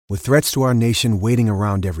With threats to our nation waiting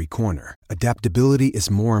around every corner, adaptability is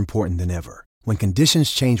more important than ever. When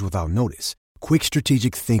conditions change without notice, quick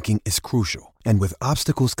strategic thinking is crucial. And with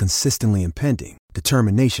obstacles consistently impending,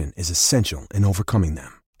 determination is essential in overcoming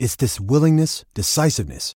them. It's this willingness,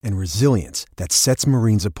 decisiveness, and resilience that sets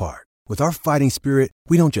Marines apart. With our fighting spirit,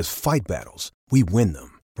 we don't just fight battles, we win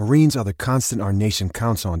them. Marines are the constant our nation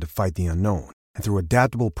counts on to fight the unknown. And through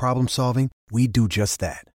adaptable problem solving, we do just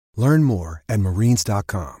that. Learn more at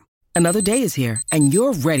marines.com. Another day is here, and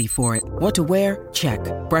you're ready for it. What to wear? Check.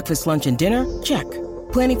 Breakfast, lunch, and dinner? Check.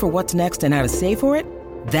 Planning for what's next and how to save for it?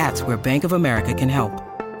 That's where Bank of America can help.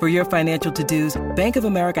 For your financial to-dos, Bank of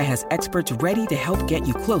America has experts ready to help get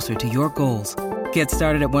you closer to your goals. Get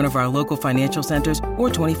started at one of our local financial centers or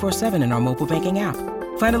 24/7 in our mobile banking app.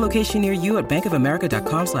 Find a location near you at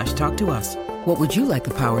bankofamerica.com/talktous. What would you like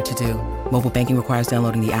the power to do? Mobile banking requires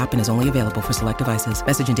downloading the app and is only available for select devices.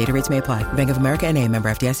 Message and data rates may apply. Bank of America N.A., member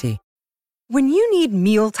FDIC. When you need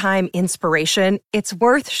mealtime inspiration, it's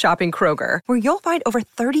worth shopping Kroger, where you'll find over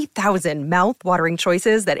 30,000 mouth-watering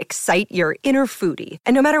choices that excite your inner foodie.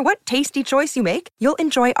 And no matter what tasty choice you make, you'll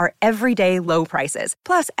enjoy our everyday low prices,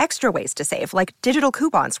 plus extra ways to save, like digital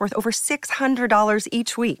coupons worth over $600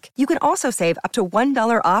 each week. You can also save up to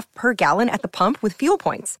 $1 off per gallon at the pump with fuel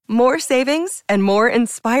points. More savings and more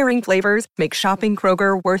inspiring flavors make shopping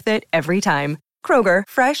Kroger worth it every time. Kroger,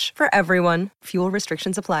 fresh for everyone. Fuel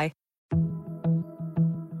restrictions apply.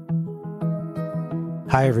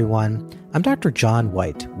 Hi, everyone. I'm Dr. John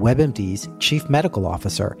White, WebMD's Chief Medical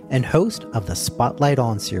Officer and host of the Spotlight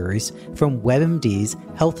On series from WebMD's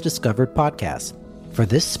Health Discovered podcast. For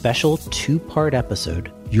this special 2-part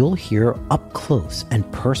episode, you'll hear up close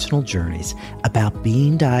and personal journeys about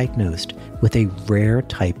being diagnosed with a rare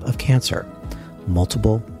type of cancer,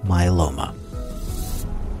 multiple myeloma.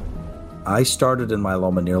 I started in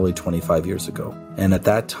myeloma nearly 25 years ago. And at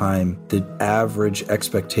that time, the average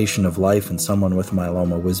expectation of life in someone with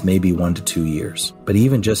myeloma was maybe 1 to 2 years. But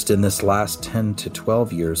even just in this last 10 to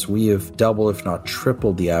 12 years, we have doubled, if not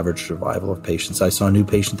tripled, the average survival of patients. I saw a new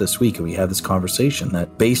patient this week, and we had this conversation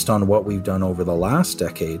that based on what we've done over the last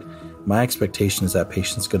decade, my expectation is that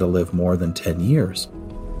patient's going to live more than 10 years.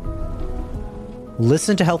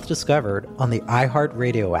 Listen to Health Discovered on the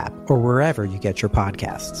iHeartRadio app or wherever you get your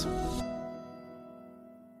podcasts.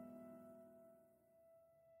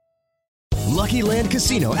 Lucky Land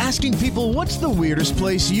Casino, asking people, what's the weirdest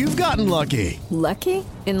place you've gotten lucky? Lucky?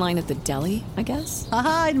 In line at the deli, I guess?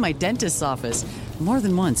 Aha, in my dentist's office. More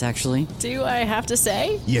than once, actually. Do I have to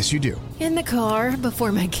say? Yes, you do. In the car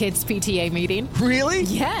before my kids' PTA meeting. Really?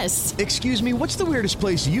 Yes. Excuse me, what's the weirdest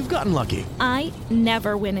place you've gotten lucky? I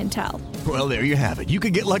never win and tell. Well, there you have it. You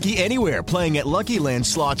can get lucky anywhere, playing at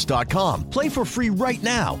LuckyLandSlots.com. Play for free right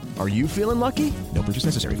now. Are you feeling lucky? No purchase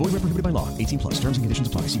necessary. Void where prohibited by law. 18 plus. Terms and conditions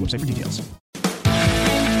apply. See website for details.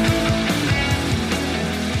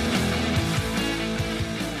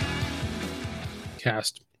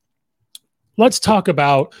 Cast. Let's talk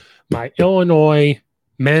about my Illinois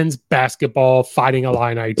men's basketball Fighting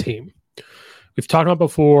Illini team. We've talked about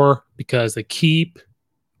before because they keep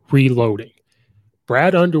reloading.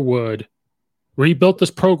 Brad Underwood rebuilt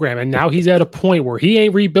this program, and now he's at a point where he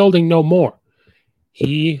ain't rebuilding no more.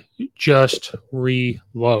 He just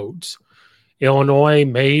reloads. Illinois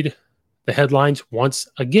made the headlines once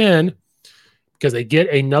again because they get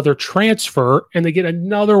another transfer, and they get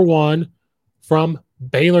another one from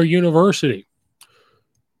Baylor University.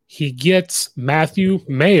 He gets Matthew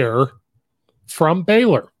Mayer from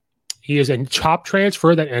Baylor. He is a top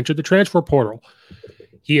transfer that entered the transfer portal.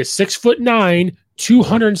 He is 6'9",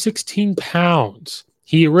 216 pounds.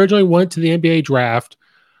 He originally went to the NBA draft.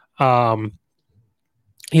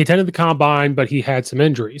 He attended the combine, but he had some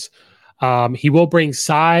injuries. He will bring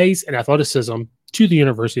size and athleticism to the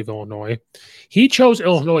University of Illinois. He chose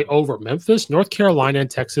Illinois over Memphis, North Carolina, and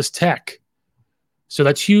Texas Tech. So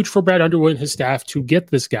that's huge for Brad Underwood and his staff to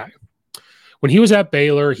get this guy. When he was at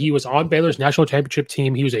Baylor, he was on Baylor's national championship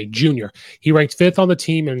team. He was a junior. He ranked 5th on the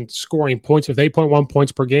team in scoring points with 8.1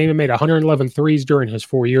 points per game and made 111 threes during his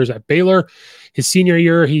 4 years at Baylor. His senior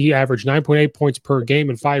year, he averaged 9.8 points per game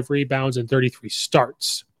and 5 rebounds and 33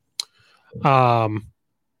 starts.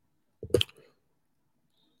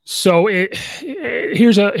 So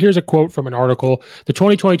here's a quote from an article. The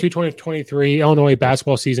 2022-2023 Illinois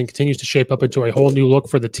basketball season continues to shape up into a whole new look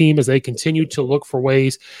for the team as they continue to look for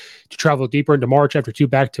ways to travel deeper into March after 2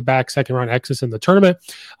 back-to-back second-round exits in the tournament.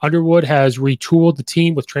 Underwood has retooled the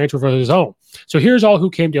team with transfers of his own. So here's all who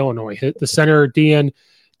came to Illinois. The center, Dean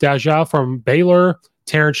Daja from Baylor,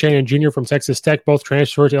 Terrence Shannon Jr. from Texas Tech, both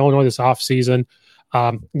transferred to Illinois this offseason.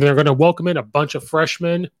 They're going to welcome in a bunch of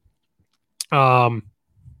freshmen.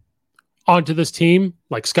 onto this team,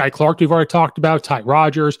 like Sky Clark, we've already talked about, Ty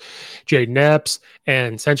Rogers, Jaden Epps,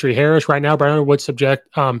 and Century Harris. Right now, Brad Underwood's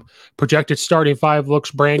projected starting five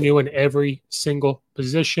looks brand new in every single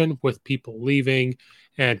position, with people leaving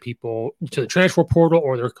and people to the transfer portal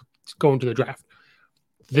or they're going to the draft.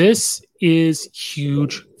 This is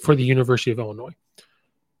huge for the University of Illinois.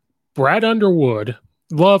 Brad Underwood,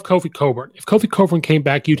 love Kofi Coburn. If Kofi Coburn came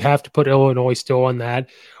back, you'd have to put Illinois still on that,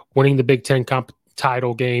 winning the Big Ten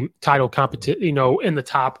title competition, in the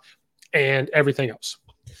top and everything else.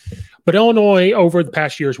 But Illinois, over the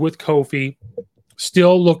past years with Kofi,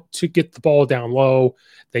 still looked to get the ball down low.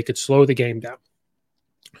 They could slow the game down.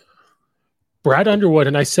 Brad Underwood,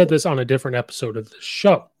 and I said this on a different episode of the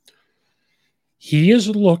show, he is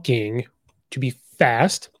looking to be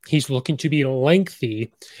fast, he's looking to be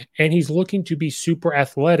lengthy, and he's looking to be super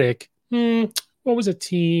athletic. What was a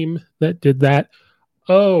team that did that?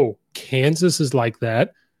 Oh, Kansas is like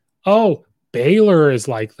that. Oh, Baylor is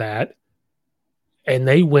like that. And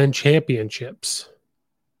they win championships.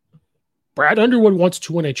 Brad Underwood wants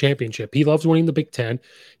to win a championship. He loves winning the Big Ten.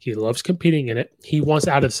 He loves competing in it. He wants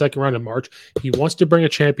out of the second round in March. He wants to bring a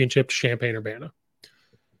championship to Champaign-Urbana.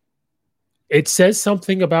 It says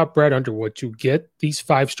something about Brad Underwood to get these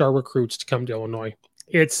five-star recruits to come to Illinois.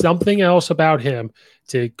 It's something else about him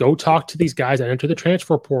to go talk to these guys that enter the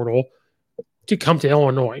transfer portal to come to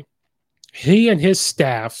Illinois. He and his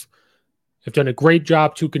staff have done a great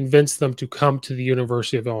job to convince them to come to the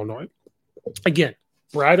University of Illinois. Again,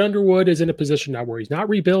 Brad Underwood is in a position now where he's not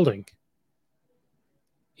rebuilding.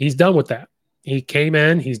 He's done with that. He came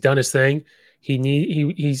in, he's done his thing.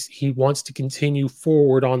 He wants to continue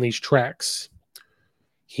forward on these tracks.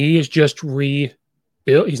 He is just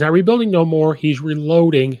rebuild. He's not rebuilding no more. He's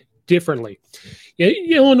reloading differently.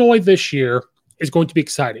 Illinois this year is going to be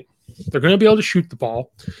exciting. They're going to be able to shoot the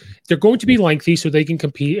ball. They're going to be lengthy so they can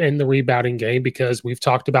compete in the rebounding game, because we've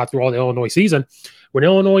talked about through all the Illinois season, when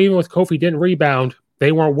Illinois, even with Kofi, didn't rebound,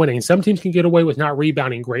 they weren't winning. Some teams can get away with not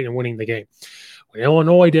rebounding great and winning the game. When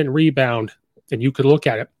Illinois didn't rebound, and you could look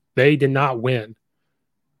at it, they did not win.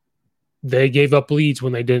 They gave up leads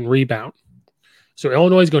when they didn't rebound. So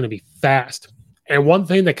Illinois is going to be fast. And one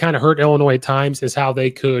thing that kind of hurt Illinois at times is how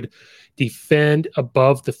they could defend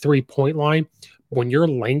above the three-point line. When you're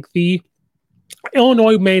lengthy,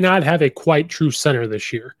 Illinois may not have a quite true center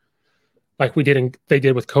this year, like they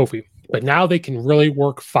did with Kofi. But now they can really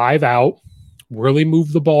work five out, really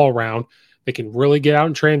move the ball around. They can really get out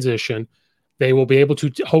in transition. They will be able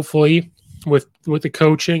to, hopefully, with the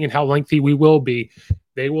coaching and how lengthy we will be,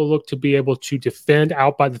 they will look to be able to defend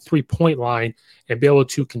out by the three-point line and be able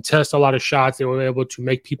to contest a lot of shots. They will be able to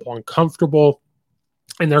make people uncomfortable,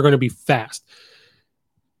 and they're going to be fast.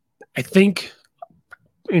 I think,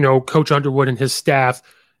 Coach Underwood and his staff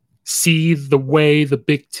see the way the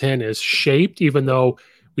Big Ten is shaped, even though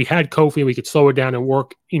we had Kofi, we could slow it down and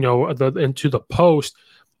work, into the post.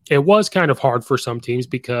 It was kind of hard for some teams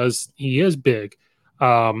because he is big.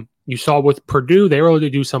 You saw with Purdue, they were able to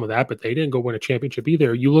do some of that, but they didn't go win a championship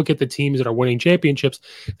either. You look at the teams that are winning championships,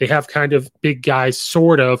 they have kind of big guys,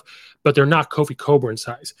 sort of, but they're not Kofi Coburn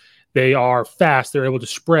size. They are fast. They're able to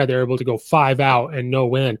spread. They're able to go five out and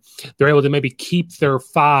no in. They're able to maybe keep their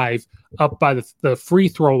five up by the free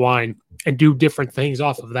throw line and do different things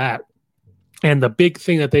off of that. And the big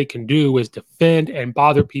thing that they can do is defend and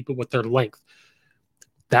bother people with their length.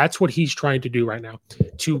 That's what he's trying to do right now.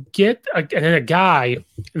 To get a guy, and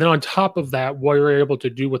then on top of that, what you're able to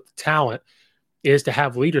do with the talent is to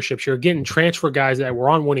have leadership. You're getting transfer guys that were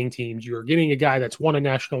on winning teams. You're getting a guy that's won a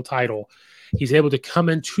national title. He's able to come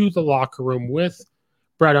into the locker room with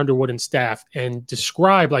Brad Underwood and staff and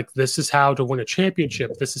describe, like, this is how to win a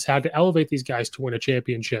championship. This is how to elevate these guys to win a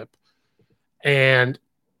championship. And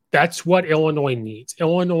that's what Illinois needs.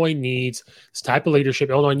 Illinois needs this type of leadership.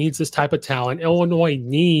 Illinois needs this type of talent. Illinois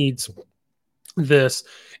needs this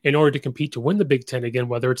in order to compete to win the Big Ten again,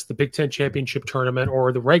 whether it's the Big Ten championship tournament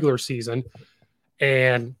or the regular season,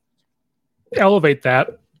 and elevate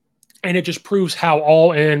that. And it just proves how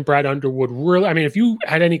all in Brad Underwood really, if you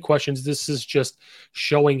had any questions, this is just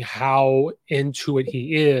showing how into it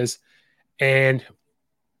he is. And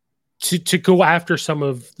to go after some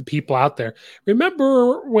of the people out there.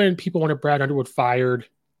 Remember when people wanted Brad Underwood fired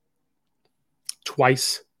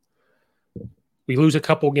twice? We lose a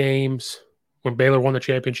couple games when Baylor won the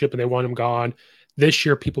championship and they want him gone. This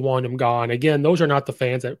year, people want him gone. Again, those are not the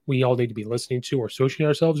fans that we all need to be listening to or associating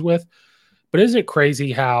ourselves with. But isn't it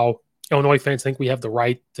crazy how Illinois fans think we have the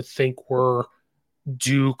right to think we're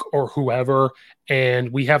Duke or whoever,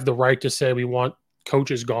 and we have the right to say we want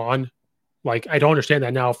coaches gone Like, I don't understand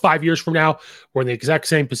that now. 5 years from now, we're in the exact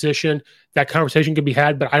same position. That conversation can be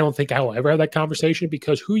had, but I don't think I will ever have that conversation,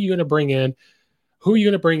 because who are you going to bring in? Who are you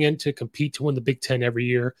going to bring in to compete to win the Big Ten every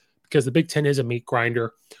year? Because the Big Ten is a meat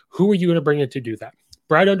grinder. Who are you going to bring in to do that?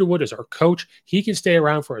 Brad Underwood is our coach. He can stay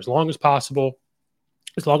around for as long as possible.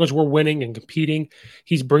 As long as we're winning and competing,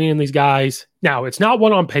 he's bringing in these guys. Now, it's not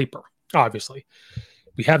one on paper, obviously.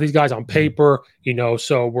 We have these guys on paper,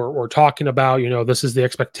 so we're talking about, this is the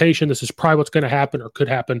expectation. This is probably what's going to happen or could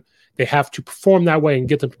happen. They have to perform that way and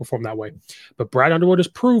get them to perform that way. But Brad Underwood has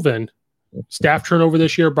proven staff turnover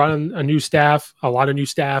this year, brought in a new staff, a lot of new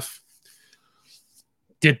staff,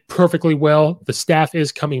 did perfectly well. The staff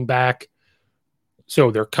is coming back.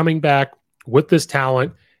 So they're coming back with this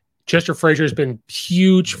talent. Chester Frazier has been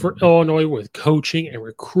huge for Illinois with coaching and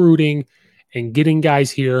recruiting and getting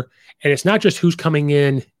guys here. And it's not just who's coming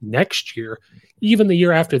in next year. Even the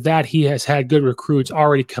year after that, he has had good recruits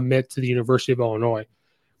already commit to the University of Illinois.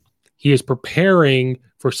 He is preparing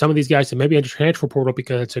for some of these guys to maybe enter transfer portal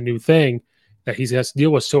because it's a new thing that he has to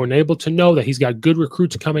deal with. So enabled to know that he's got good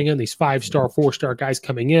recruits coming in, these 5-star, 4-star guys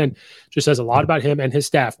coming in, just says a lot about him and his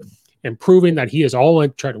staff, and proving that he is all in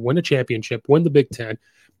to try to win a championship, win the Big Ten.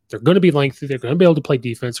 They're going to be lengthy. They're going to be able to play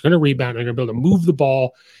defense. They're going to rebound. They're going to be able to move the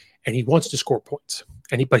ball. And he wants to score points.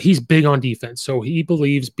 But he's big on defense. So he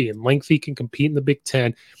believes being lengthy can compete in the Big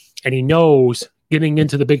Ten. And he knows getting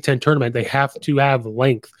into the Big Ten tournament, they have to have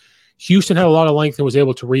length. Houston had a lot of length and was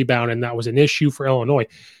able to rebound, and that was an issue for Illinois.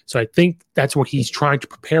 So I think that's what he's trying to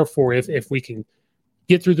prepare for. If we can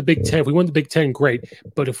get through the Big Ten, if we win the Big Ten, great.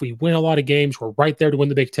 But if we win a lot of games, we're right there to win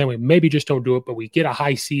the Big Ten. We maybe just don't do it, but we get a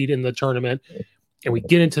high seed in the tournament, and we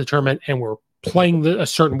get into the tournament, and we're playing a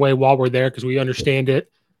certain way while we're there because we understand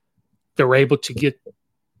it. They're able to get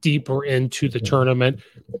deeper into the tournament.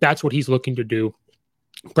 That's what he's looking to do.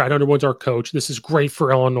 Brad Underwood's our coach. This is great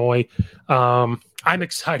for Illinois. I'm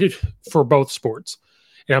excited for both sports.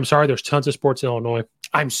 And I'm sorry, there's tons of sports in Illinois.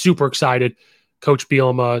 I'm super excited. Coach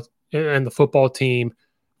Bielema and the football team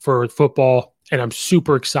for football. And I'm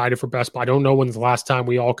super excited for basketball. I don't know when's the last time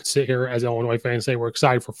we all could sit here as Illinois fans and say we're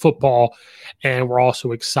excited for football. And we're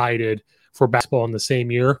also excited for basketball in the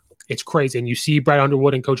same year. It's crazy. And you see Brad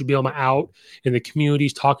Underwood and Coach Bielema out in the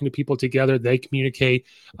communities talking to people together. They communicate.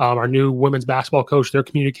 Our new women's basketball coach, they're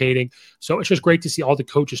communicating. So it's just great to see all the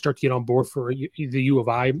coaches start to get on board for the U of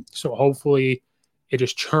I. So hopefully it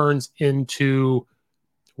just turns into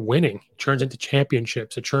winning, turns into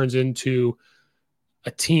championships. It turns into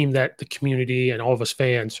a team that the community and all of us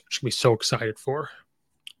fans should be so excited for.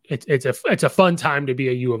 It's a fun time to be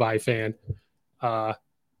a U of I fan.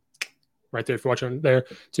 Right there, if you're watching there,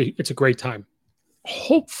 it's a great time.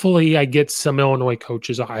 Hopefully, I get some Illinois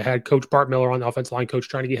coaches. I had Coach Bart Miller on the offensive line coach,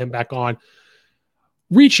 trying to get him back on.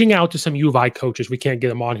 Reaching out to some U of I coaches. We can't get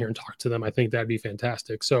them on here and talk to them. I think that'd be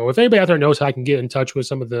fantastic. So if anybody out there knows how I can get in touch with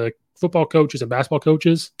some of the football coaches and basketball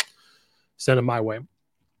coaches, send them my way.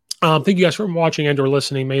 Thank you guys for watching and or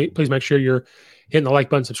listening. Please make sure you're hitting the like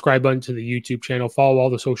button, subscribe button to the YouTube channel, follow all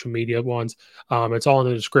the social media ones. It's all in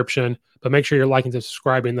the description, but make sure you're liking and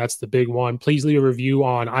subscribing. That's the big one. Please leave a review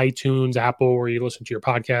on iTunes, Apple, where you listen to your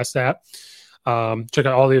podcast at. Check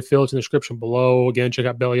out all the affiliates in the description below. Again, check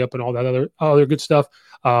out Belly Up and all that other good stuff.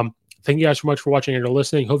 Thank you guys so much for watching and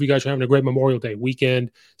listening. Hope you guys are having a great Memorial Day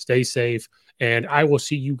weekend. Stay safe, and I will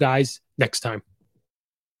see you guys next time.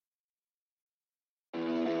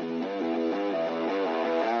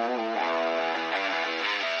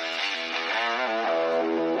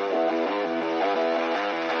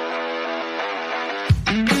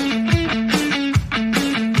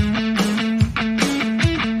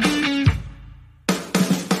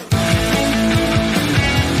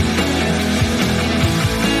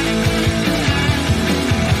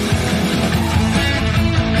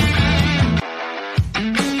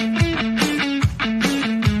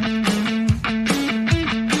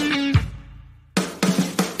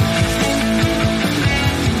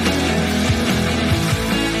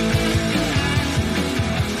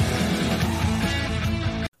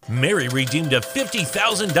 Mary redeemed a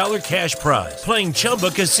 $50,000 cash prize playing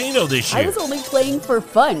Chumba Casino this year. I was only playing for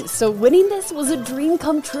fun, so winning this was a dream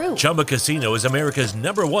come true. Chumba Casino is America's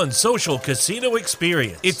 #1 social casino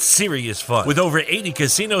experience. It's serious fun. With over 80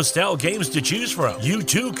 casino-style games to choose from, you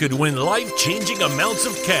too could win life-changing amounts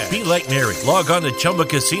of cash. Be like Mary. Log on to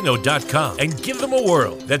ChumbaCasino.com and give them a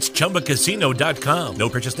whirl. That's ChumbaCasino.com. No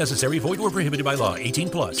purchase necessary. Void where prohibited by law.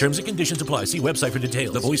 18+. Terms and conditions apply. See website for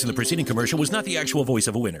details. The voice in the preceding commercial was not the actual voice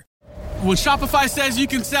of a winner. When Shopify says you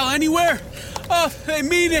can sell anywhere, oh, they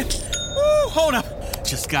mean it. Woo, hold up.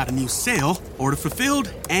 Just got a new sale. Order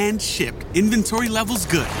fulfilled and shipped. Inventory levels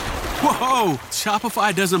good. Whoa!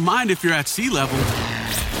 Shopify doesn't mind if you're at sea level.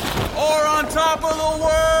 Or on top of the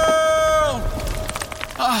world!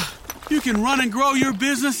 You can run and grow your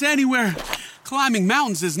business anywhere. Climbing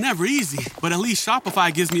mountains is never easy, but at least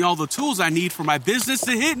Shopify gives me all the tools I need for my business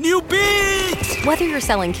to hit new peaks! Whether you're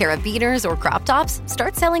selling carabiners or crop tops,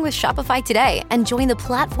 start selling with Shopify today and join the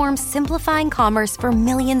platform simplifying commerce for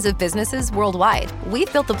millions of businesses worldwide.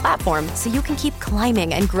 We've built the platform so you can keep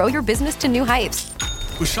climbing and grow your business to new heights.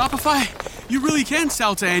 With Shopify, you really can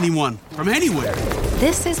sell to anyone, from anywhere.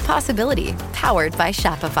 This is Possibility, powered by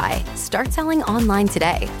Shopify. Start selling online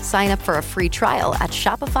today. Sign up for a free trial at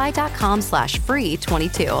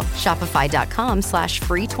shopify.com/free22.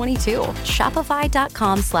 Shopify.com/free22.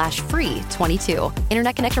 Shopify.com/free22.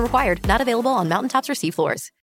 Internet connection required. Not available on mountaintops or seafloors.